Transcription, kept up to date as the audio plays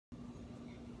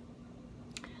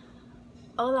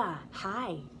Hola,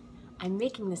 hi. I'm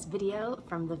making this video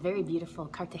from the very beautiful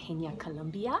Cartagena,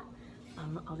 Colombia.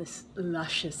 All this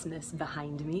lusciousness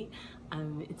behind me.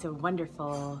 It's a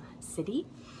wonderful city.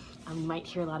 You might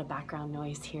hear a lot of background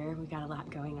noise here. We've got a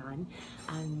lot going on.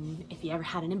 If you ever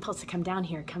had an impulse to come down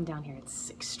here, come down here.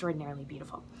 It's extraordinarily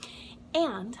beautiful.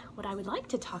 And what I would like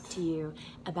to talk to you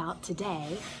about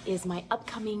today is my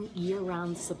upcoming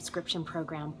year-round subscription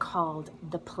program called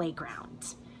The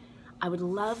Playground. I would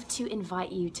love to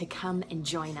invite you to come and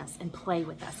join us and play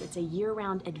with us. It's a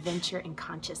year-round adventure in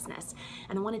consciousness.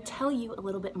 And I want to tell you a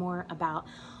little bit more about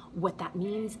what that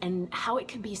means and how it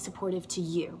could be supportive to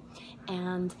you.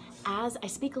 And as I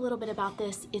speak a little bit about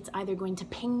this, it's either going to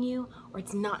ping you or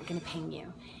it's not going to ping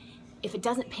you. If it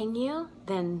doesn't ping you,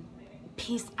 then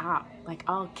peace out. Like,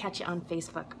 I'll catch you on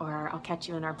Facebook or I'll catch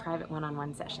you in our private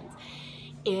one-on-one sessions.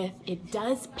 If it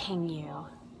does ping you,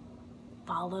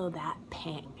 follow that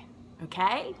ping.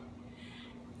 Okay?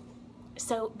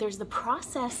 So there's the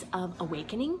process of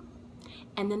awakening,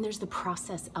 and then there's the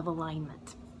process of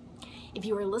alignment. If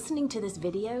you are listening to this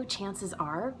video, chances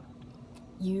are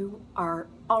you are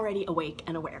already awake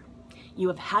and aware. You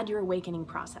have had your awakening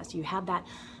process. You had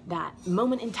that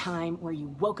moment in time where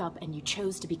you woke up and you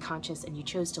chose to be conscious and you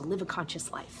chose to live a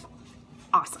conscious life.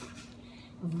 Awesome.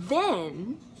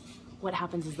 Then what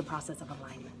happens is the process of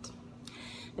alignment.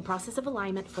 The process of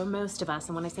alignment for most of us,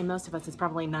 and when I say most of us, it's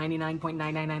probably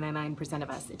 99.99999% of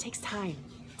us. It takes time.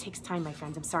 It takes time, my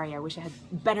friends. I'm sorry, I wish I had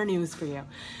better news for you.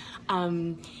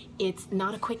 It's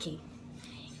not a quickie.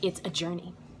 It's a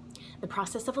journey. The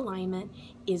process of alignment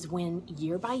is when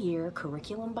year by year,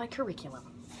 curriculum by curriculum,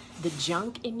 the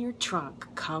junk in your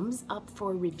trunk comes up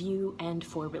for review and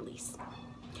for release.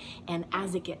 And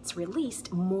as it gets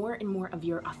released, more and more of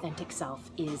your authentic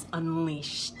self is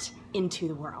unleashed into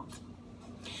the world.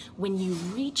 When you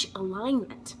reach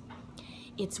alignment,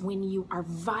 it's when you are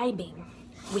vibing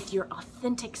with your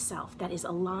authentic self that is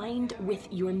aligned with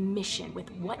your mission, with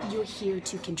what you're here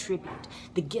to contribute,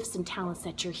 the gifts and talents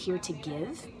that you're here to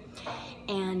give.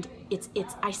 And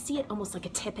I see it almost like a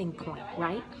tipping point,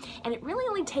 right? And it really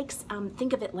only takes,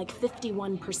 think of it like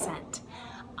 51%.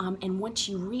 And once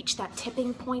you reach that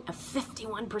tipping point of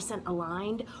 51%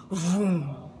 aligned,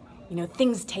 vroom, you know,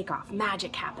 things take off,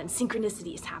 magic happens,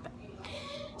 synchronicities happen.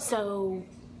 So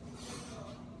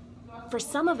for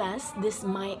some of us, this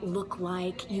might look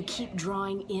like you keep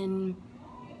drawing in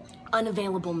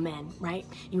unavailable men, right?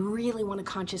 You really want a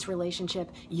conscious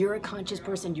relationship. You're a conscious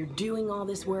person. You're doing all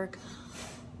this work.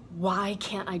 Why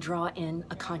can't I draw in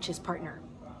a conscious partner?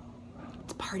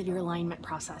 It's part of your alignment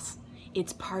process.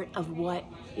 It's part of what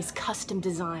is custom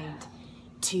designed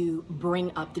to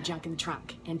bring up the junk in the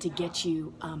trunk and to get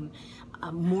you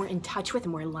more in touch with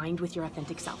and more aligned with your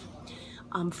authentic self.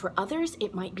 For others,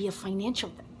 it might be a financial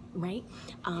thing, right?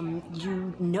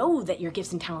 You know that your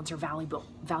gifts and talents are valuable.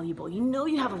 You know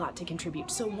you have a lot to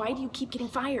contribute. So why do you keep getting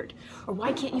fired? Or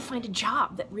why can't you find a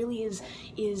job that really is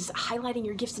highlighting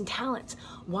your gifts and talents?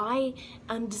 Why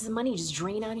does the money just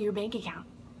drain out of your bank account?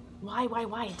 Why?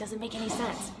 It doesn't make any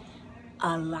sense.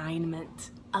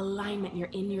 Alignment. Alignment. You're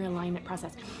in your alignment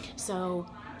process. So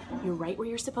you're right where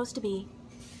you're supposed to be.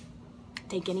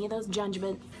 Take any of those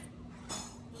judgments,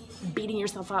 beating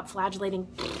yourself up, flagellating,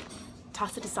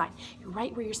 toss it aside. You're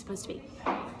right where you're supposed to be.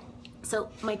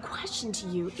 So my question to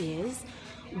you is,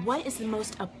 what is the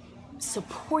most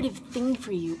supportive thing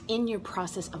for you in your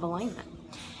process of alignment?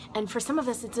 And for some of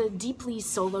us, it's a deeply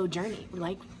solo journey.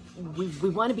 We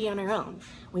want to be on our own.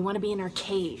 We want to be in our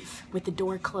cave with the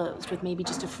door closed, with maybe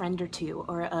just a friend or two,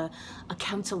 or a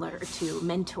counselor or two,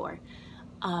 mentor.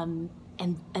 And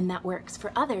that works.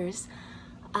 For others,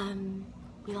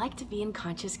 we like to be in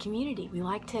conscious community. We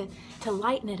like to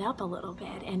lighten it up a little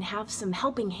bit and have some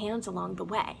helping hands along the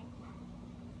way.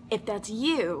 If that's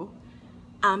you,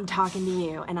 I'm talking to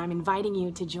you and I'm inviting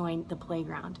you to join the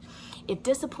playground. If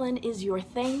discipline is your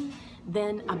thing,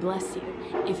 then I bless you.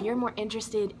 If you're more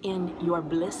interested in your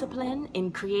blisscipline,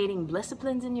 in creating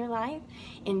blissciplines in your life,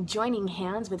 in joining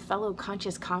hands with fellow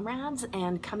conscious comrades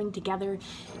and coming together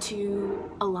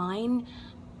to align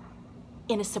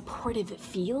in a supportive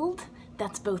field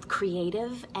that's both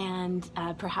creative and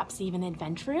perhaps even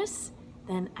adventurous,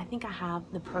 then I think I have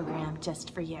the program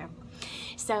just for you.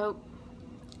 So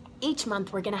each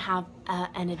month we're going to have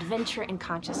an adventure in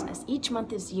consciousness. Each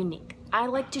month is unique. I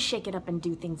like to shake it up and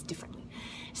do things differently.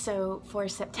 So for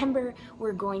September,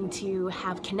 we're going to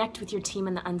have Connect with Your Team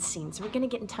in the Unseen. So we're going to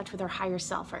get in touch with our higher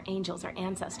self, our angels, our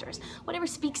ancestors, whatever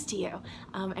speaks to you.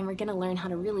 And we're going to learn how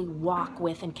to really walk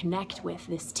with and connect with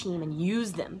this team and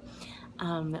use them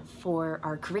for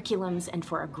our curriculums and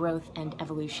for our growth and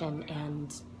evolution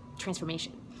and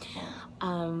transformation.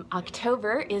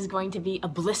 October is going to be a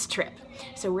bliss trip.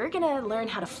 So we're gonna learn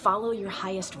how to follow your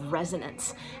highest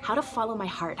resonance, how to follow my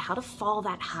heart, how to follow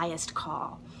that highest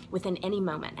call within any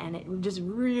moment, and it just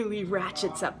really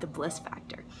ratchets up the bliss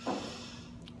factor.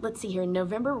 Let's see here, in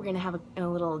November we're gonna have a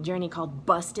little journey called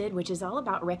Busted, which is all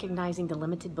about recognizing the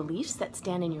limited beliefs that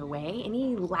stand in your way,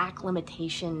 any lack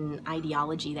limitation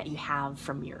ideology that you have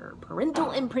from your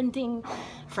parental imprinting,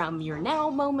 from your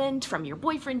now moment, from your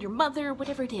boyfriend, your mother,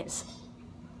 whatever it is.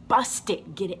 Bust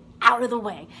it, get it out of the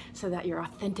way so that your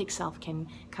authentic self can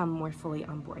come more fully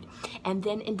on board. And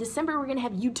then in December, we're gonna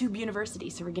have YouTube University.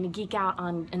 So we're gonna geek out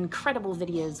on incredible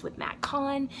videos with Matt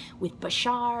Kahn, with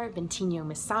Bashar, Bentinho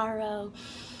Massaro,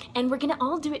 and we're gonna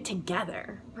all do it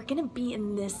together. We're gonna be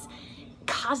in this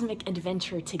cosmic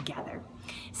adventure together.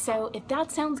 So if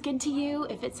that sounds good to you,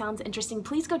 if it sounds interesting,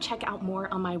 please go check out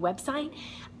more on my website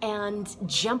and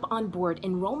jump on board.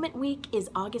 Enrollment week is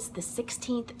August the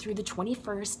 16th through the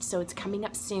 21st, so it's coming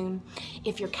up soon.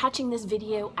 If you're catching this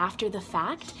video after the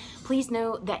fact, please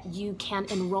know that you can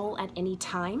enroll at any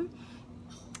time.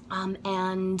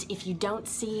 And if you don't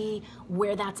see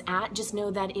where that's at, just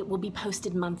know that it will be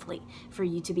posted monthly for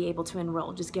you to be able to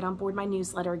enroll. Just get on board my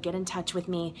newsletter, get in touch with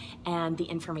me, and the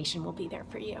information will be there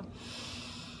for you.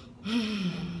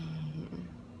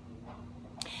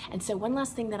 And so one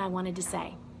last thing that I wanted to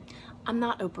say. I'm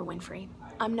not Oprah Winfrey.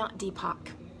 I'm not Deepak.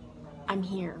 I'm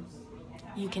here.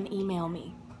 You can email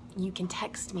me. You can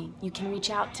text me. You can reach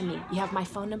out to me. You have my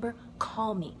phone number.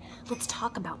 Call me. Let's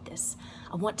talk about this.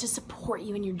 I want to support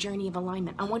you in your journey of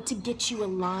alignment. I want to get you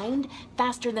aligned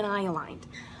faster than I aligned.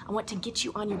 I want to get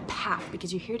you on your path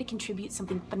because you're here to contribute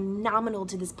something phenomenal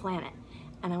to this planet.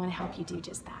 And I want to help you do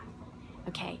just that.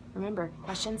 Okay, remember,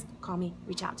 questions, call me,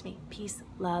 reach out to me. Peace,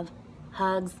 love,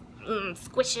 hugs,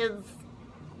 squishes,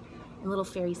 and little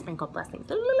fairy sprinkled blessings.